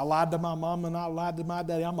 I lied to my mom and I lied to my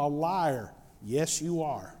daddy. I'm a liar. Yes, you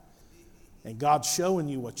are. And God's showing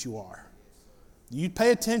you what you are. You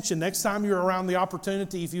pay attention next time you're around the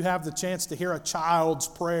opportunity, if you have the chance to hear a child's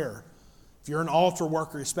prayer. If you're an altar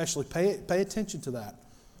worker especially, pay attention to that.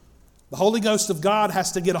 The Holy Ghost of God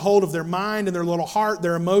has to get a hold of their mind and their little heart,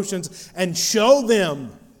 their emotions, and show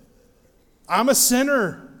them, I'm a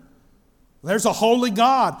sinner. There's a holy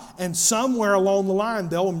God. And somewhere along the line,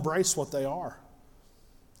 they'll embrace what they are.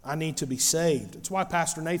 I need to be saved. It's why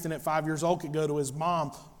Pastor Nathan at 5 years old could go to his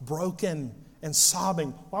mom broken and sobbing.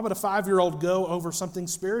 Why would a 5-year-old go over something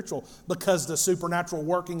spiritual? Because the supernatural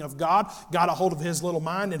working of God got a hold of his little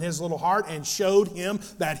mind and his little heart and showed him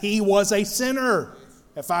that he was a sinner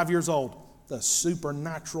at 5 years old. The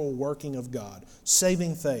supernatural working of God.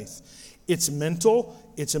 Saving faith. It's mental.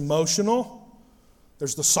 It's emotional.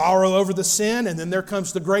 There's the sorrow over the sin, and then there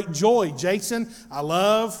comes the great joy. Jason, I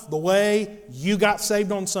love the way you got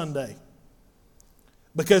saved on Sunday.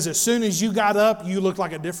 Because as soon as you got up, you looked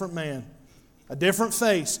like a different man. A different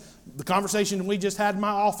face. The conversation we just had in my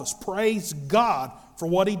office. Praise God for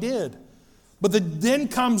what He did. But then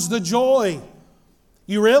comes the joy.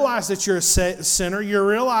 You realize that you're a sinner. You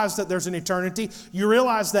realize that there's an eternity. You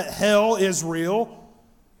realize that hell is real.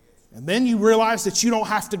 And then you realize that you don't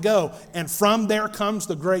have to go. And from there comes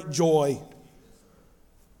the great joy.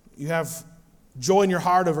 You have joy in your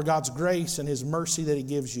heart over God's grace and His mercy that He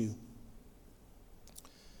gives you.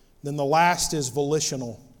 Then the last is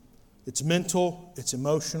volitional. It's mental, it's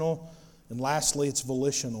emotional, and lastly, it's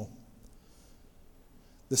volitional.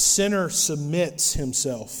 The sinner submits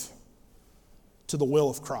himself to the will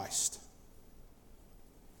of Christ.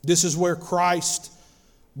 This is where Christ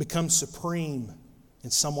becomes supreme in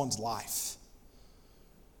someone's life.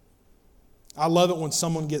 I love it when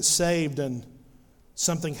someone gets saved and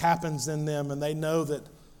something happens in them and they know that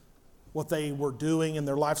what they were doing in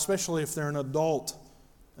their life, especially if they're an adult,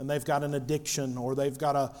 and they've got an addiction or they've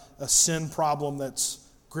got a sin problem that's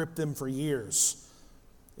gripped them for years.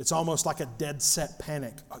 It's almost like a dead set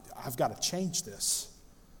panic. I've got to change this.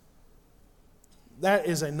 That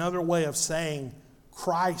is another way of saying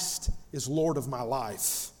Christ is Lord of my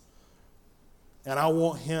life. And I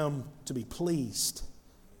want Him to be pleased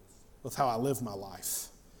with how I live my life.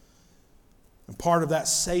 And part of that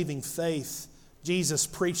saving faith, Jesus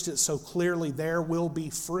preached it so clearly, there will be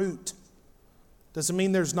fruit. Doesn't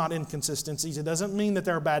mean there's not inconsistencies. It doesn't mean that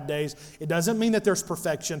there are bad days. It doesn't mean that there's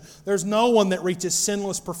perfection. There's no one that reaches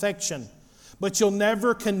sinless perfection. But you'll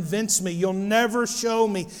never convince me, you'll never show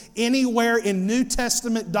me anywhere in New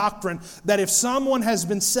Testament doctrine that if someone has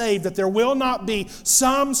been saved, that there will not be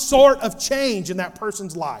some sort of change in that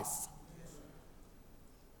person's life.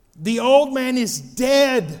 The old man is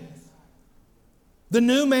dead. The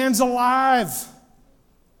new man's alive.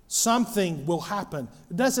 Something will happen.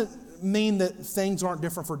 It doesn't mean that things aren't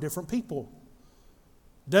different for different people.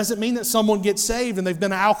 Doesn't mean that someone gets saved and they've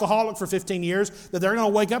been an alcoholic for 15 years, that they're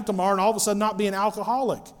going to wake up tomorrow and all of a sudden not be an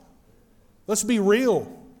alcoholic. Let's be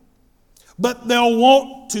real. But they'll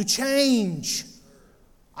want to change.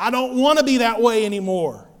 I don't want to be that way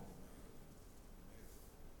anymore.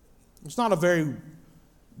 It's not a very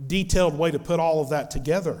detailed way to put all of that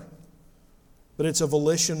together, but it's a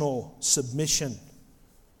volitional submission.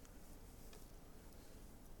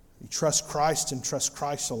 You trust Christ and trust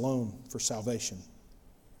Christ alone for salvation.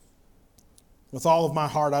 With all of my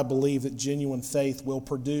heart, I believe that genuine faith will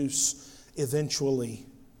produce eventually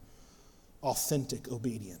authentic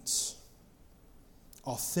obedience.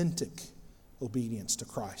 Authentic obedience to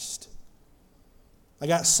Christ. I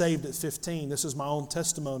got saved at 15. This is my own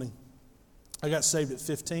testimony. I got saved at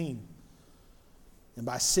 15. And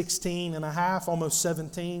by 16 and a half, almost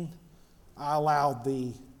 17, I allowed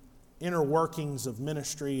the inner workings of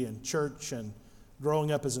ministry and church and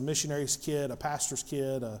growing up as a missionary's kid, a pastor's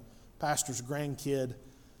grandkid,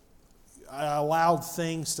 I allowed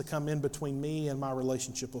things to come in between me and my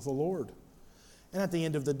relationship with the Lord. And at the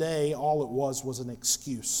end of the day, all it was an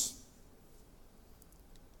excuse.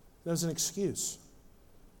 It was an excuse.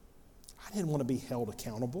 I didn't want to be held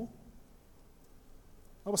accountable.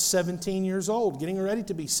 I was 17 years old, getting ready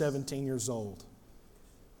to be 17 years old.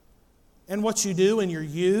 And what you do in your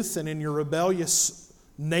youth and in your rebellious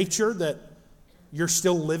nature that you're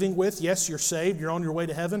still living with, yes, you're saved, you're on your way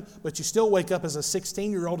to heaven, but you still wake up as a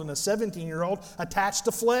 16-year-old and a 17-year-old attached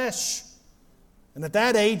to flesh. And at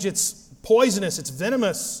that age, it's poisonous, it's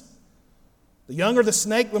venomous. The younger the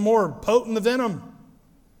snake, the more potent the venom.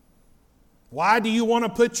 Why do you want to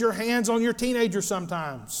put your hands on your teenager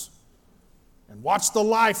sometimes and watch the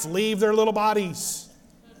life leave their little bodies?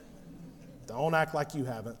 Don't act like you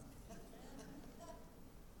haven't.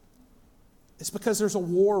 It's because there's a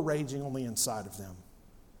war raging on the inside of them.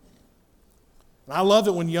 And I love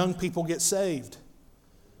it when young people get saved.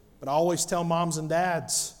 But I always tell moms and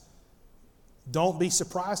dads, don't be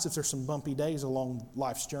surprised if there's some bumpy days along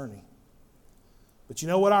life's journey. But you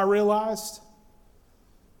know what I realized?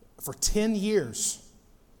 For 10 years,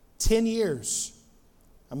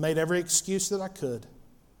 I made every excuse that I could.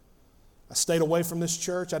 I stayed away from this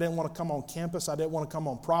church. I didn't want to come on campus. I didn't want to come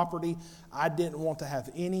on property. I didn't want to have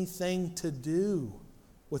anything to do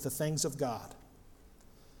with the things of God.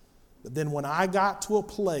 But then when I got to a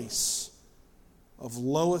place of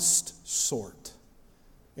lowest sort,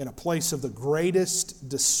 in a place of the greatest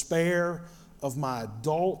despair of my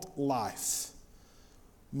adult life,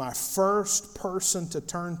 my first person to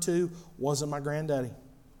turn to wasn't my granddaddy. It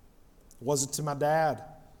wasn't to my dad.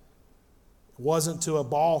 It wasn't to a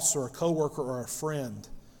boss or a coworker or a friend.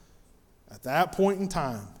 At that point in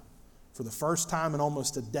time, for the first time in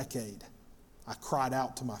almost a decade, I cried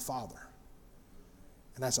out to my Father.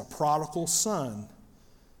 And as a prodigal son,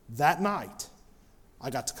 that night, I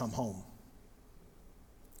got to come home.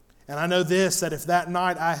 And I know this, that if that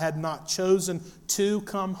night I had not chosen to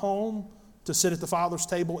come home, to sit at the Father's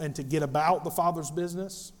table and to get about the Father's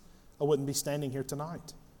business, I wouldn't be standing here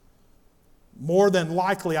tonight. More than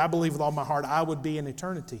likely, I believe with all my heart, I would be in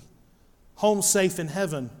eternity. Home safe in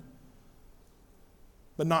heaven,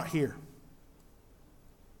 but not here.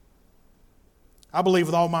 I believe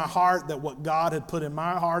with all my heart that what God had put in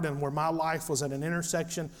my heart and where my life was at an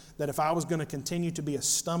intersection, that if I was going to continue to be a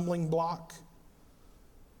stumbling block,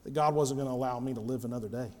 that God wasn't going to allow me to live another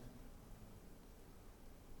day.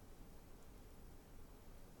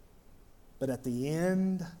 But at the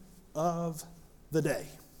end of the day,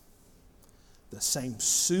 the same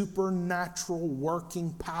supernatural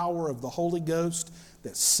working power of the Holy Ghost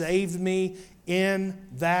that saved me in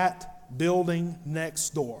that building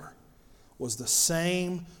next door was the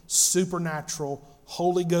same supernatural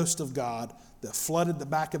Holy Ghost of God that flooded the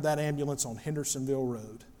back of that ambulance on Hendersonville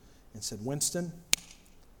Road and said, Winston,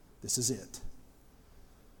 this is it.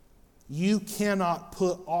 You cannot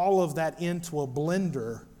put all of that into a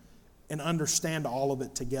blender and understand all of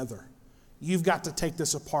it together. You've got to take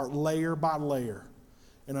this apart layer by layer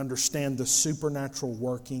and understand the supernatural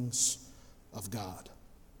workings of God.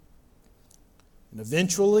 And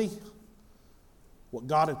eventually, what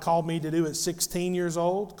God had called me to do at 16 years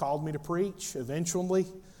old, called me to preach, eventually,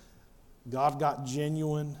 God got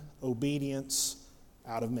genuine obedience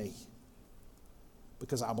out of me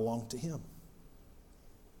because I belonged to Him.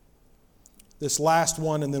 This last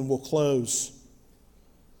one, and then we'll close.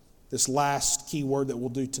 This last key word that we'll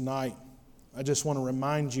do tonight, I just want to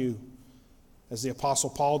remind you, as the Apostle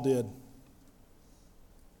Paul did.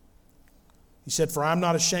 He said, For I am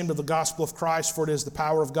not ashamed of the gospel of Christ, for it is the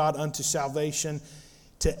power of God unto salvation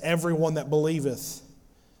to everyone that believeth,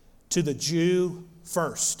 to the Jew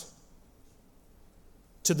first.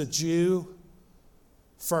 To the Jew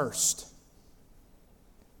first.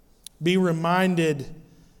 Be reminded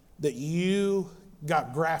that you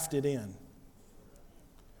got grafted in.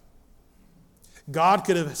 God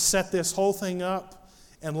could have set this whole thing up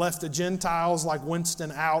and left the Gentiles like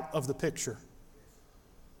Winston out of the picture.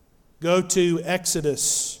 Go to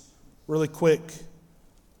Exodus really quick.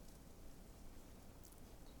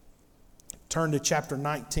 Turn to chapter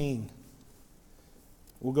 19.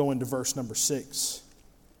 We'll go into verse number 6.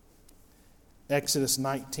 Exodus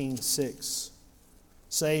 19:6.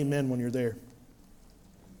 Say amen when you're there.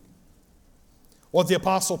 What the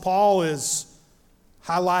Apostle Paul is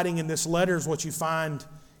highlighting in this letter is what you find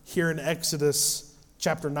here in Exodus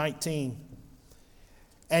chapter 19.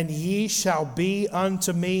 And ye shall be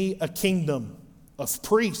unto me a kingdom of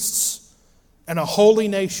priests and a holy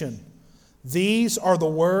nation. These are the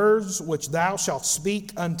words which thou shalt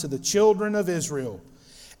speak unto the children of Israel.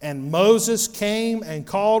 And Moses came and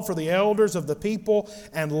called for the elders of the people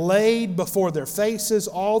and laid before their faces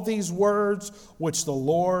all these words which the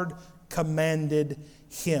Lord commanded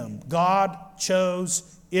him. God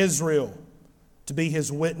chose Israel to be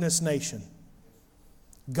his witness nation.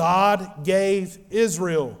 God gave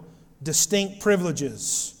Israel distinct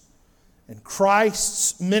privileges. And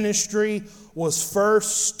Christ's ministry was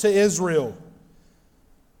first to Israel.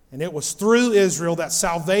 And it was through Israel that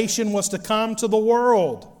salvation was to come to the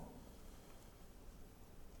world.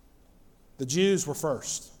 The Jews were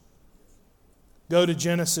first. Go to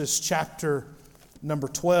Genesis chapter number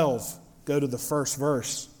 12. Go to the first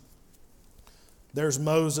verse. There's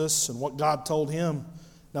Moses and what God told him.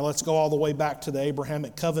 Now let's go all the way back to the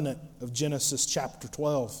Abrahamic covenant of Genesis chapter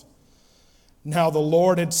 12. Now the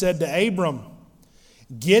Lord had said to Abram,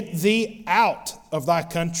 get thee out of thy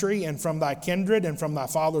country and from thy kindred and from thy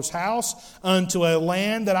father's house unto a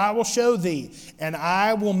land that I will show thee, and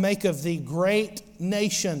I will make of thee great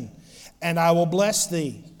nation, and I will bless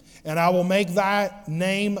thee, and I will make thy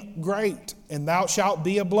name great, and thou shalt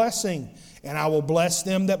be a blessing, and I will bless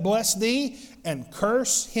them that bless thee, and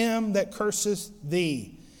curse him that curseth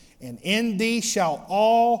thee. And in thee shall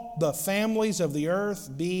all the families of the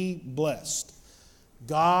earth be blessed.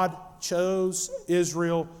 God chose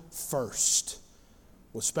Israel first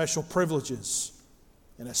with special privileges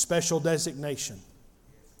and a special designation.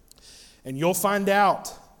 And you'll find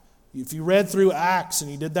out, if you read through Acts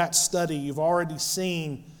and you did that study, you've already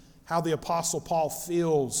seen how the Apostle Paul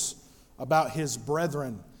feels about his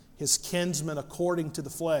brethren, his kinsmen according to the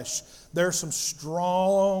flesh. There's some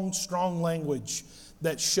strong language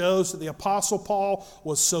that shows that the Apostle Paul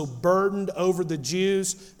was so burdened over the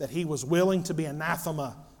Jews that he was willing to be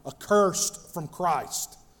anathema, accursed from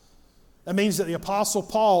Christ. That means that the Apostle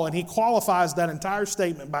Paul, and he qualifies that entire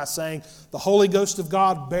statement by saying, the Holy Ghost of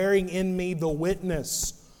God bearing in me the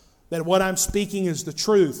witness that what I'm speaking is the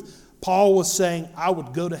truth. Paul was saying, I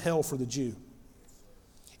would go to hell for the Jew.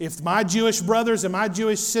 If my Jewish brothers and my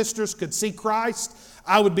Jewish sisters could see Christ,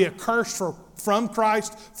 I would be accursed from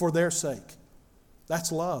Christ for their sake. That's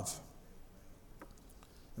love.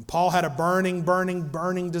 And Paul had a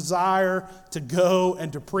burning desire to go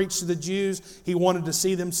and to preach to the Jews. He wanted to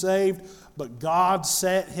see them saved, but God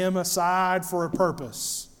set him aside for a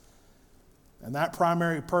purpose. And that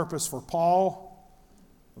primary purpose for Paul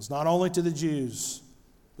was not only to the Jews,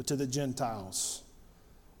 but to the Gentiles.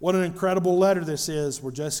 What an incredible letter this is.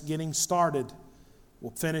 We're just getting started.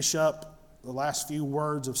 We'll finish up the last few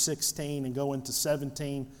words of 16 and go into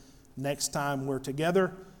 17 next time we're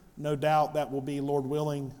together. No doubt that will be, Lord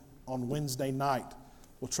willing, on Wednesday night.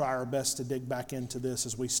 We'll try our best to dig back into this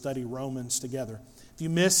as we study Romans together. If you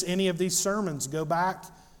miss any of these sermons, go back,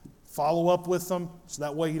 follow up with them, so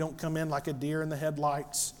that way you don't come in like a deer in the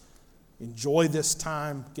headlights. Enjoy this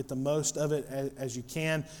time. Get the most of it as you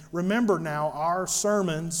can. Remember now, our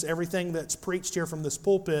sermons, everything that's preached here from this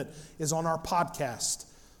pulpit, is on our podcast.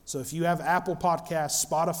 So if you have Apple Podcasts,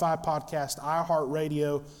 Spotify Podcast,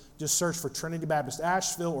 iHeartRadio, just search for Trinity Baptist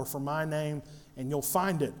Asheville or for my name, and you'll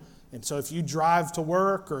find it. And so if you drive to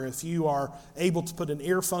work or if you are able to put an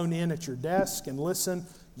earphone in at your desk and listen,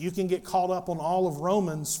 you can get caught up on all of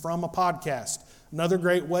Romans from a podcast. Another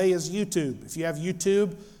great way is YouTube. If you have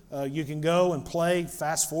YouTube, you can go and play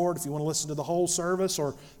fast forward if you want to listen to the whole service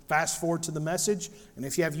or fast forward to the message. And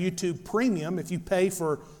if you have YouTube Premium, if you pay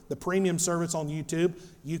for the premium service on YouTube,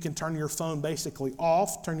 you can turn your phone basically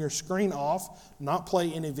off, turn your screen off, not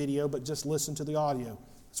play any video, but just listen to the audio.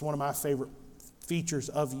 It's one of my favorite features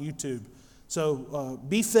of YouTube. So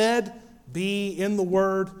be fed, be in the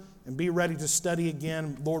Word, and be ready to study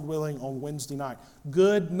again, Lord willing, on Wednesday night.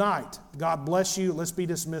 Good night. God bless you. Let's be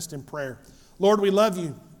dismissed in prayer. Lord, we love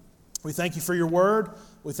you. We thank you for your word.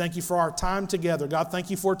 We thank you for our time together. God, thank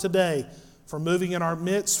you for today, for moving in our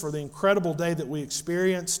midst, for the incredible day that we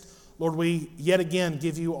experienced. Lord, we yet again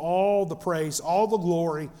give you all the praise, all the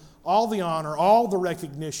glory, all the honor, all the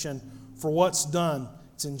recognition for what's done.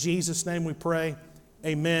 It's in Jesus' name we pray.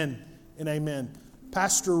 Amen and amen.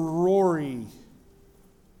 Pastor Rory,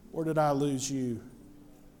 where did I lose you?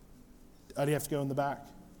 Oh, do you have to go in the back?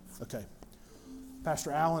 Okay.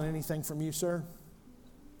 Pastor Allen, anything from you, sir?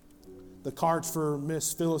 The cards for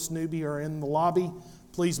Miss Phyllis Newby are in the lobby.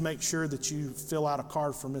 Please make sure that you fill out a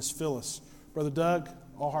card for Miss Phyllis. Brother Doug,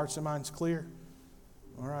 all hearts and minds clear?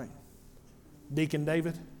 All right. Deacon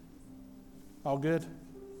David, all good?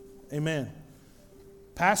 Amen.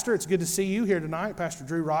 Pastor, it's good to see you here tonight. Pastor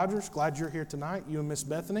Drew Rogers, glad you're here tonight, you and Miss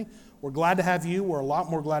Bethany. We're glad to have you. We're a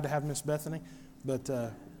lot more glad to have Miss Bethany, but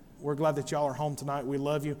we're glad that y'all are home tonight. We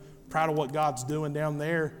love you. Proud of what God's doing down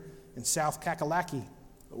there in South Kakalaki.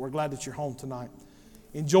 But we're glad that you're home tonight.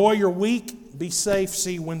 Enjoy your week. Be safe.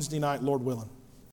 See you Wednesday night, Lord willing.